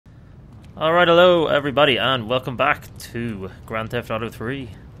Alright, hello everybody, and welcome back to Grand Theft Auto 3.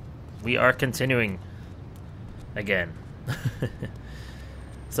 We are continuing again.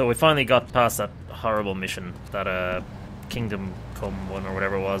 So we finally got past that horrible mission, that Kingdom Come one or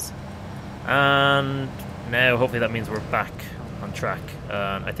whatever it was. And now hopefully that means we're back on track.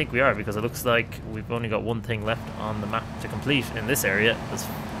 And I think we are, because it looks like we've only got one thing left on the map to complete in this area, as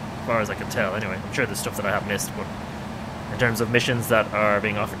far as I can tell. Anyway, I'm sure there's stuff that I have missed, but in terms of missions that are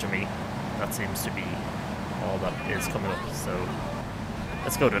being offered to me, that seems to be all that is coming up, so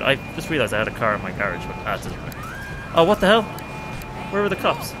let's go to it. I just realised I had a car in my garage, but it doesn't matter. Oh, what the hell? Where were the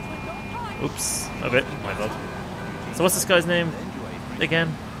cops? Oops, okay, my fault. So what's this guy's name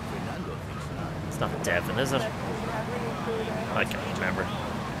again? It's not Devin, is it? I can't remember.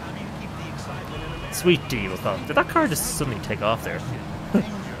 Sweet D, we'll call it. Did that car just suddenly take off there?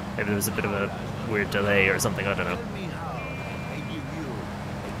 Maybe there was a bit of a weird delay or something, I don't know.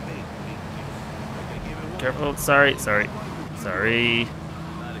 Careful, sorry. No,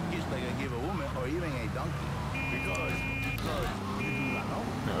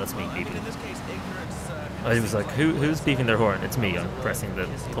 that's me beeping. I was like, who's beeping their horn? It's me. I'm pressing the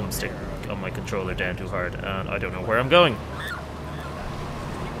thumbstick on my controller down too hard, and I don't know where I'm going.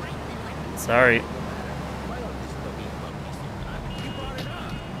 Sorry.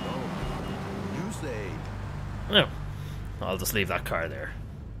 No, I'll just leave that car there.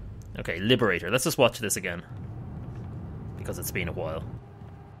 Okay, Liberator. Let's just watch this again, because it's been a while.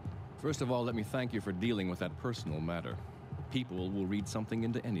 First of all, let me thank you for dealing with that personal matter. People will read something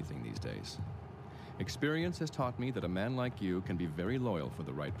into anything these days. Experience has taught me that a man like you can be very loyal for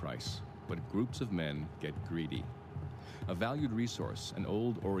the right price, but groups of men get greedy. A valued resource, an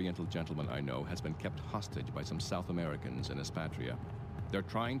old Oriental gentleman I know, has been kept hostage by some South Americans in Espatria. They're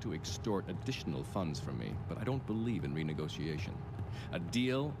trying to extort additional funds from me, but I don't believe in renegotiation. A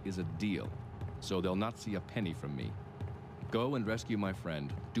deal is a deal, so they'll not see a penny from me. Go and rescue my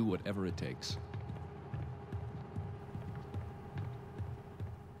friend. Do whatever it takes.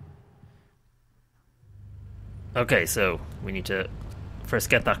 Okay, so we need to first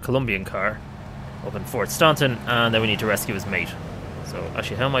get that Colombian car up in Fort Staunton, and then we need to rescue his mate. So,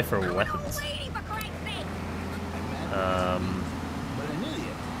 actually, how am I for weapons?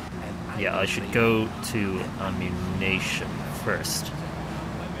 Yeah, I should go to ammunition first,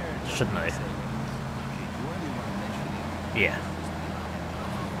 shouldn't I? Yeah.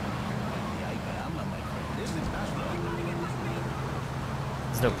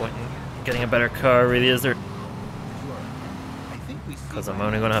 There's no point in getting a better car, really, is there? Because I'm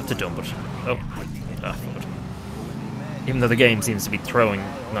only going to have to dump it. Oh, fuck it. Even though the game seems to be throwing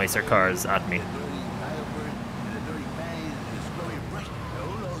nicer cars at me.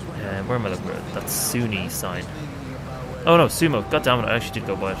 Where am I looking at? That Sunni sign. Oh no, Sumo. God damn it, I actually did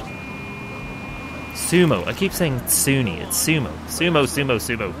go by it. Sumo. I keep saying Sunni. It's Sumo.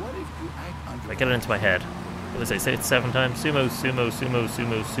 Sumo. I get it into my head. What did I say? Say it 7 times. Sumo.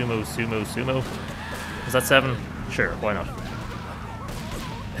 Is that 7? Sure, why not?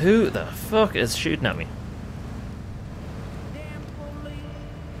 Who the fuck is shooting at me?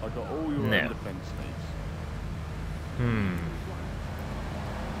 No.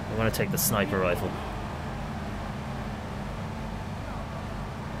 I want to take the sniper rifle.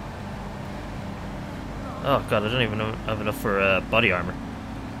 Oh god, I don't even have enough for body armor.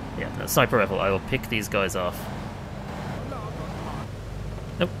 Yeah, the sniper rifle. I will pick these guys off.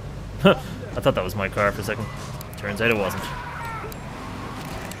 Nope. I thought that was my car for a second. Turns out it wasn't.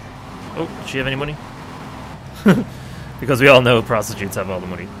 Oh, does she have any money? Because we all know prostitutes have all the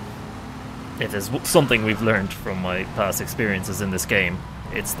money. If there's something we've learned from my past experiences in this game,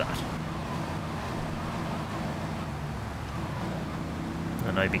 it's that.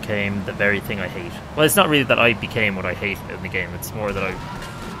 And I became the very thing I hate. Well, it's not really that I became what I hate in the game, it's more that I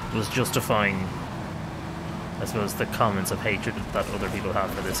was justifying, I suppose, the comments of hatred that other people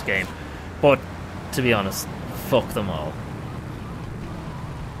have for this game. But, to be honest, fuck them all.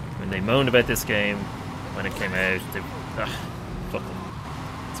 When they moaned about this game, when it came out, they... fuck them.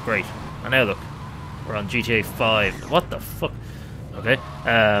 It's great. And now look, we're on GTA 5. What the fuck? Okay,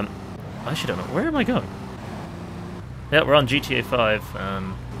 I actually don't know. Where am I going? Yeah, we're on GTA 5.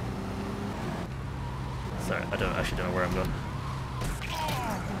 Sorry, I actually don't know where I'm going.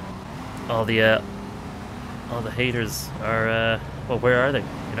 All the haters are, well, where are they?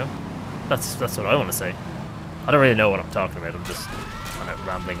 You know, that's what I want to say. I don't really know what I'm talking about. I'm just kind of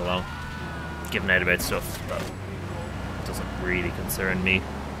rambling along, giving out about stuff that doesn't really concern me.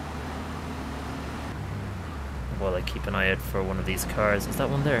 While I keep an eye out for one of these cars. Is that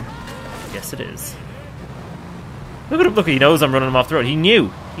one there? Yes, it is. Look at him, look, he knows I'm running him off the road. He knew!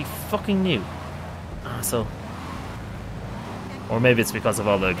 He fucking knew. Asshole. Or maybe it's because of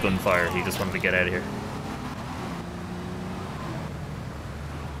all the gunfire, he just wanted to get out of here.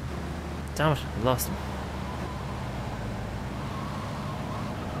 Damn it, I lost him.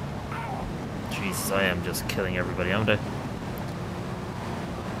 Jesus, I am just killing everybody, aren't I?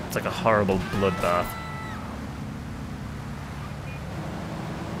 It's like a horrible bloodbath.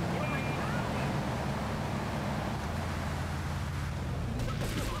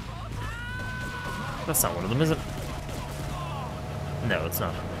 That's not one of them, is it? No, it's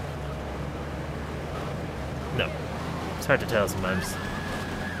not. No. It's hard to tell sometimes.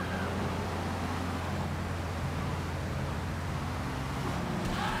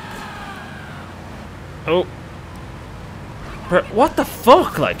 Oh. Bro, what the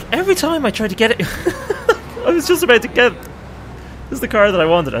fuck? Like, every time I tried to get it... I was just about to get... This is the car that I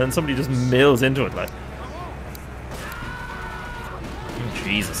wanted, and then somebody just mills into it, like... Oh,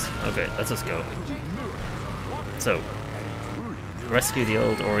 Jesus. Okay, let's just go. So... Rescue the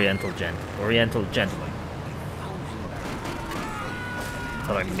old Oriental gentleman.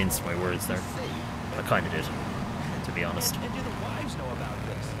 Thought I minced my words there. I kinda did, to be honest. And do the wives know about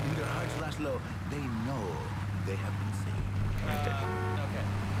this? In their hearts, Laszlo, they know they have been saved. Okay.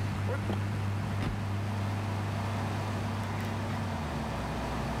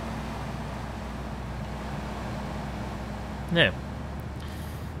 Now,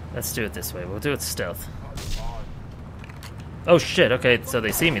 let's do it this way. We'll do it stealth. Oh shit, okay, so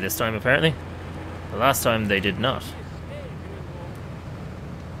they see me this time apparently. The last time they did not.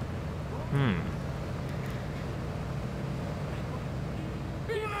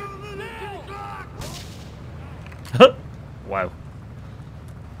 Wow.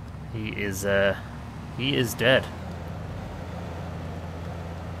 He is dead.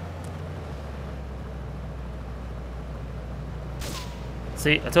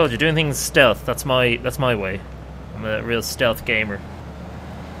 See, I told you, doing things stealth, that's my way. I'm a real stealth gamer.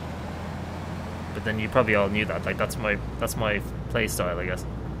 But then you probably all knew that, like that's my play style, I guess.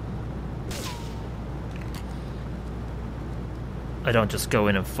 I don't just go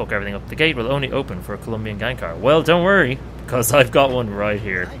in and fuck everything up. The gate will only open for a Colombian gang car. Well, don't worry, because I've got one right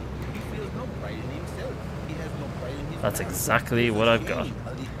here. That's exactly what I've got.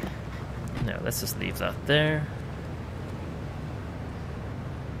 Now, let's just leave that there.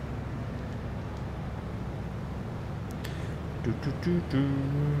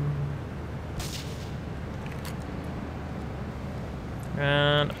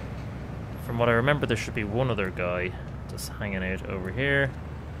 And from what I remember, there should be one other guy just hanging out over here,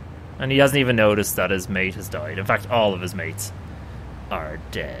 and he hasn't even noticed that his mate has died. In fact, all of his mates are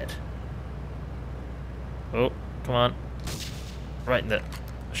dead. Oh, come on. Right in the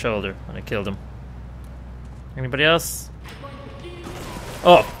shoulder, and I killed him. Anybody else?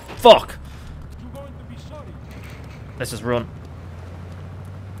 Oh, fuck! Let's just run.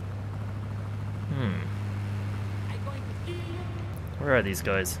 Where are these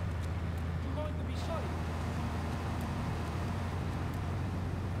guys?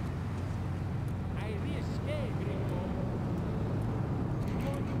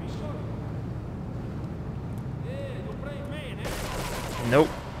 Nope.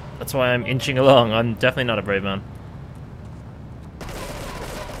 That's why I'm inching along. I'm definitely not a brave man.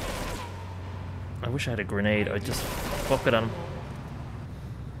 I wish I had a grenade. I'd just fuck it on him.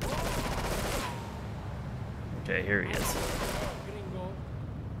 Okay, here he is.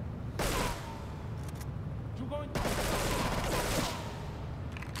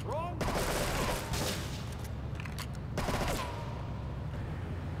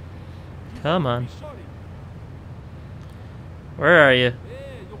 Come on. Where are you?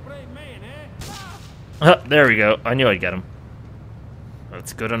 There we go. I knew I'd get him.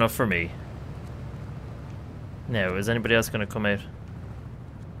 That's good enough for me. Now, is anybody else going to come out?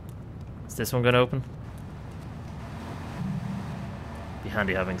 Is this one going to open? Be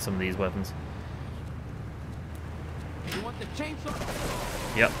handy having some of these weapons. You want the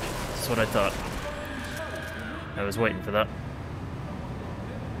chainsaw? Yep, that's what I thought. I was waiting for that.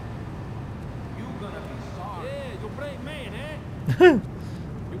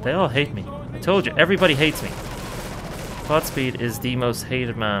 They all hate me. I told you, everybody hates me. Godspeed is the most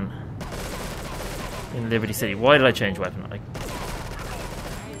hated man in Liberty City. Why did I change weapon?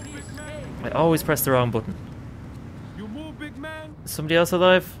 I always press the wrong button. Is somebody else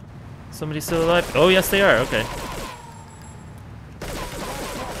alive? Somebody still alive? Oh yes they are, okay.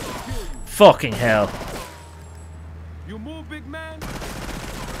 Fucking hell. You move, big man.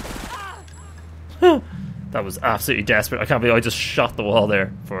 That was absolutely desperate. I can't believe I just shot the wall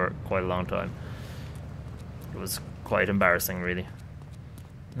there for quite a long time. It was quite embarrassing, really.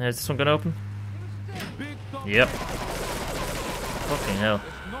 Now, is this one gonna open? Yep. Fucking hell.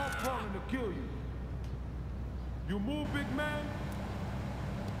 It's not problem to kill you. You move, big man?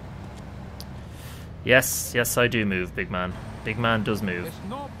 Yes, yes, I do move, big man. Big man does move. It's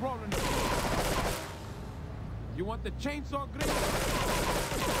no problem to kill you. You want the chainsaw grenade?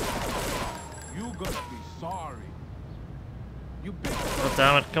 You gonna be sorry. You big. Oh,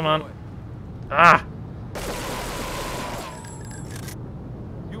 damn it, come on. Ah!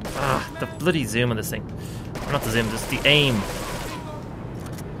 Ah, the bloody zoom on this thing. Or not the zoom, just the aim.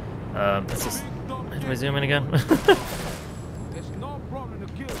 Let's just... How do I zoom in again? It's no problem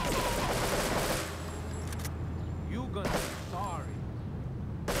to kill you. You gonna be sorry.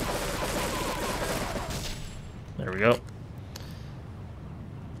 There we go.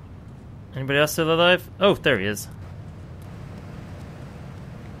 Anybody else still alive? Oh, there he is.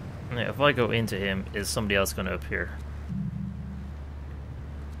 Now, if I go into him, is somebody else going to appear?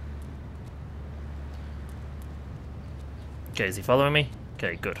 Okay, is he following me?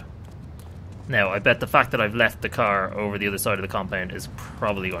 Okay, good. Now, I bet the fact that I've left the car over the other side of the compound is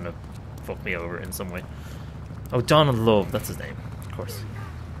probably going to fuck me over in some way. Oh, Donald Love, that's his name, of course.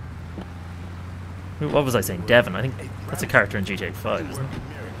 What was I saying? Devon, I think that's a character in GTA 5, isn't it?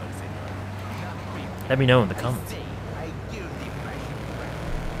 Let me know in the comments.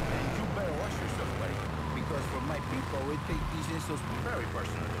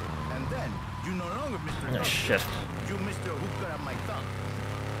 Oh shit. You Mr. Hookah on my thumb.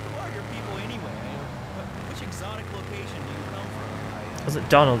 Who are your people anyway? Which exotic location do you come from? Was it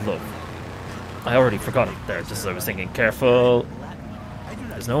Donald Love? I already forgot it there, just as I was thinking. Careful.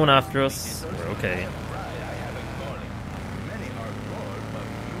 There's no one after us. We're okay.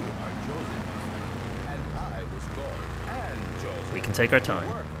 We can take our time.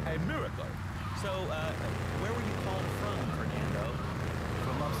 A miracle. So, where were you called from, Fernando?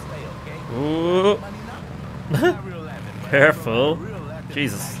 From upstate, okay? Ooh. Not real Latin, but Careful. from a real Latin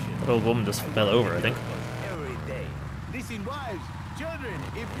Jesus, fashion. that old woman just fell over, I think. Every day. Listen, wives, children,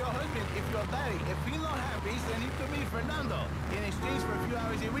 if your husband, if your daddy, if he's not happy, send him to me, Fernando. In exchange for a few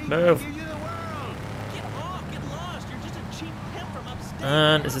hours a week, I'll Move. give you the world. Get off, get lost. You're just a cheap pimp from upstate.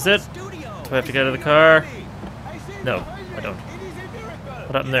 And is this it? Studio. Do I have to get out of the car? I said No, your husband, I don't. It is a miracle.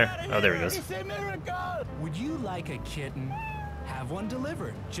 What happened there? Get out of Oh, there he here. goes. It's a miracle. Would you like a kitten? Have one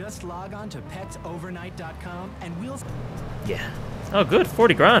delivered. Just log on to petsovernight.com and we'll... Yeah. Oh, good.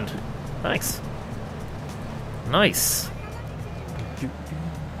 40 grand. Thanks. Nice.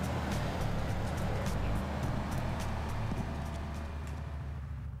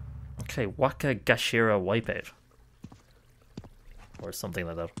 Okay, Waka Gashira Wipeout. Or something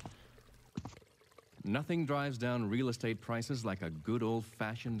like that. Nothing drives down real estate prices like a good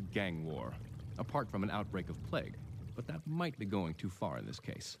old-fashioned gang war. Apart from an outbreak of plague. But that might be going too far in this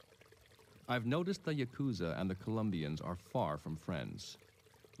case. I've noticed the Yakuza and the Colombians are far from friends.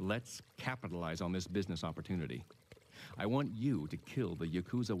 Let's capitalize on this business opportunity. I want you to kill the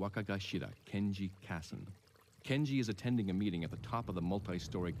Yakuza Wakagashira, Kenji Kassen. Kenji is attending a meeting at the top of the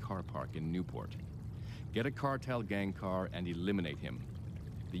multi-story car park in Newport. Get a cartel gang car and eliminate him.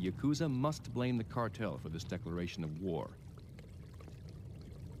 The Yakuza must blame the cartel for this declaration of war.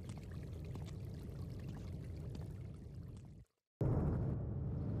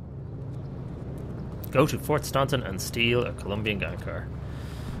 Go to Fort Staunton and steal a Colombian gang car.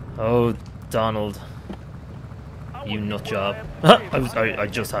 Oh, Donald. You nut job. I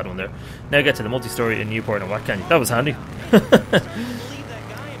just had one there. Now get to the multi-story in Newport and what can you? That was handy.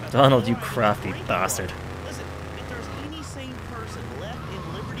 Donald, you crafty bastard. Listen, if there's any sane person left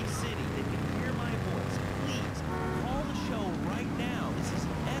in Liberty City that can hear my voice, please call the show right now. This is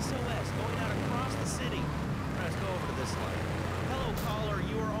SOS going out across the city. Let's go over to this line. Hello, caller.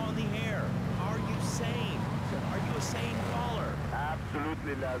 You are on the air. Are you sane? Are you a sane caller?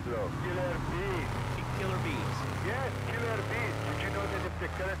 Absolutely, Laszlo. Killer bees. Killer bees. Yes, killer bees. Did you know that if the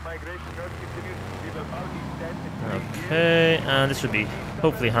current migration rate continues, we will all be dead in 3 years? Okay, and this should be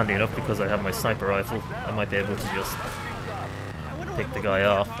hopefully handy enough because I have my sniper rifle. I might be able to just pick the guy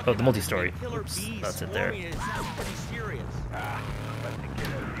off. Oh, the multi-story. Oops, that's it there. It sounds pretty serious. But the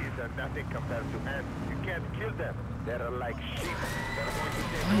killer bees are nothing compared to ants. You can't kill them. They're like sheep. They're going to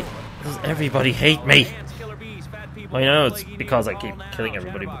take over. Why does everybody hate me? Ants, killer bees, fat people, I know, it's plague-eating because I call keep now. killing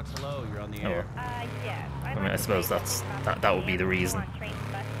everybody. Chatterbox, hello, you're on the Oh, air. Yes. I mean, I suppose that would be the reason.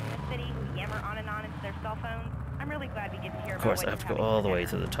 I'm really glad we get to hear. Of course, I have to go all the way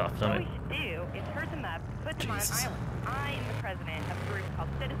to the top, don't What we I? should do is herd them up, put them Jesus. on an island. I am the president of a group called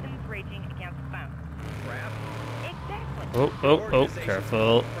Citizens Raging Against the Phone. Crap. Exactly. Oh, oh, oh,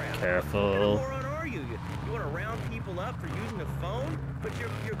 careful, Crap. What careful. moron are you? You want to round people people up for using a phone, but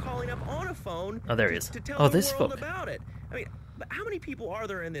you're calling up on a phone. Oh, there he is. To tell Oh, the this world fuck. about it. I mean, but how many people are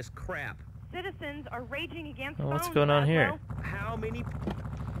there in this crap? Citizens are raging against Oh, what's phones, going on here? Laszlo. How many?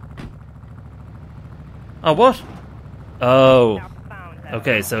 Oh, what? Oh. Now, phones,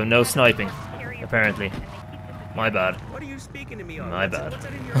 Okay, so no sniping, carry a apparently. phone, and they keep this My bad. What are you speaking to me on? My What's bad.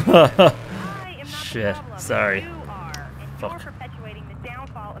 that in your head? I am not the Shit, problem. sorry. You are, and Fuck. you're perpetuating the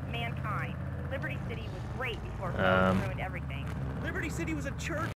downfall of mankind. Liberty City was great before Um. phones ruined everything. Liberty City was a church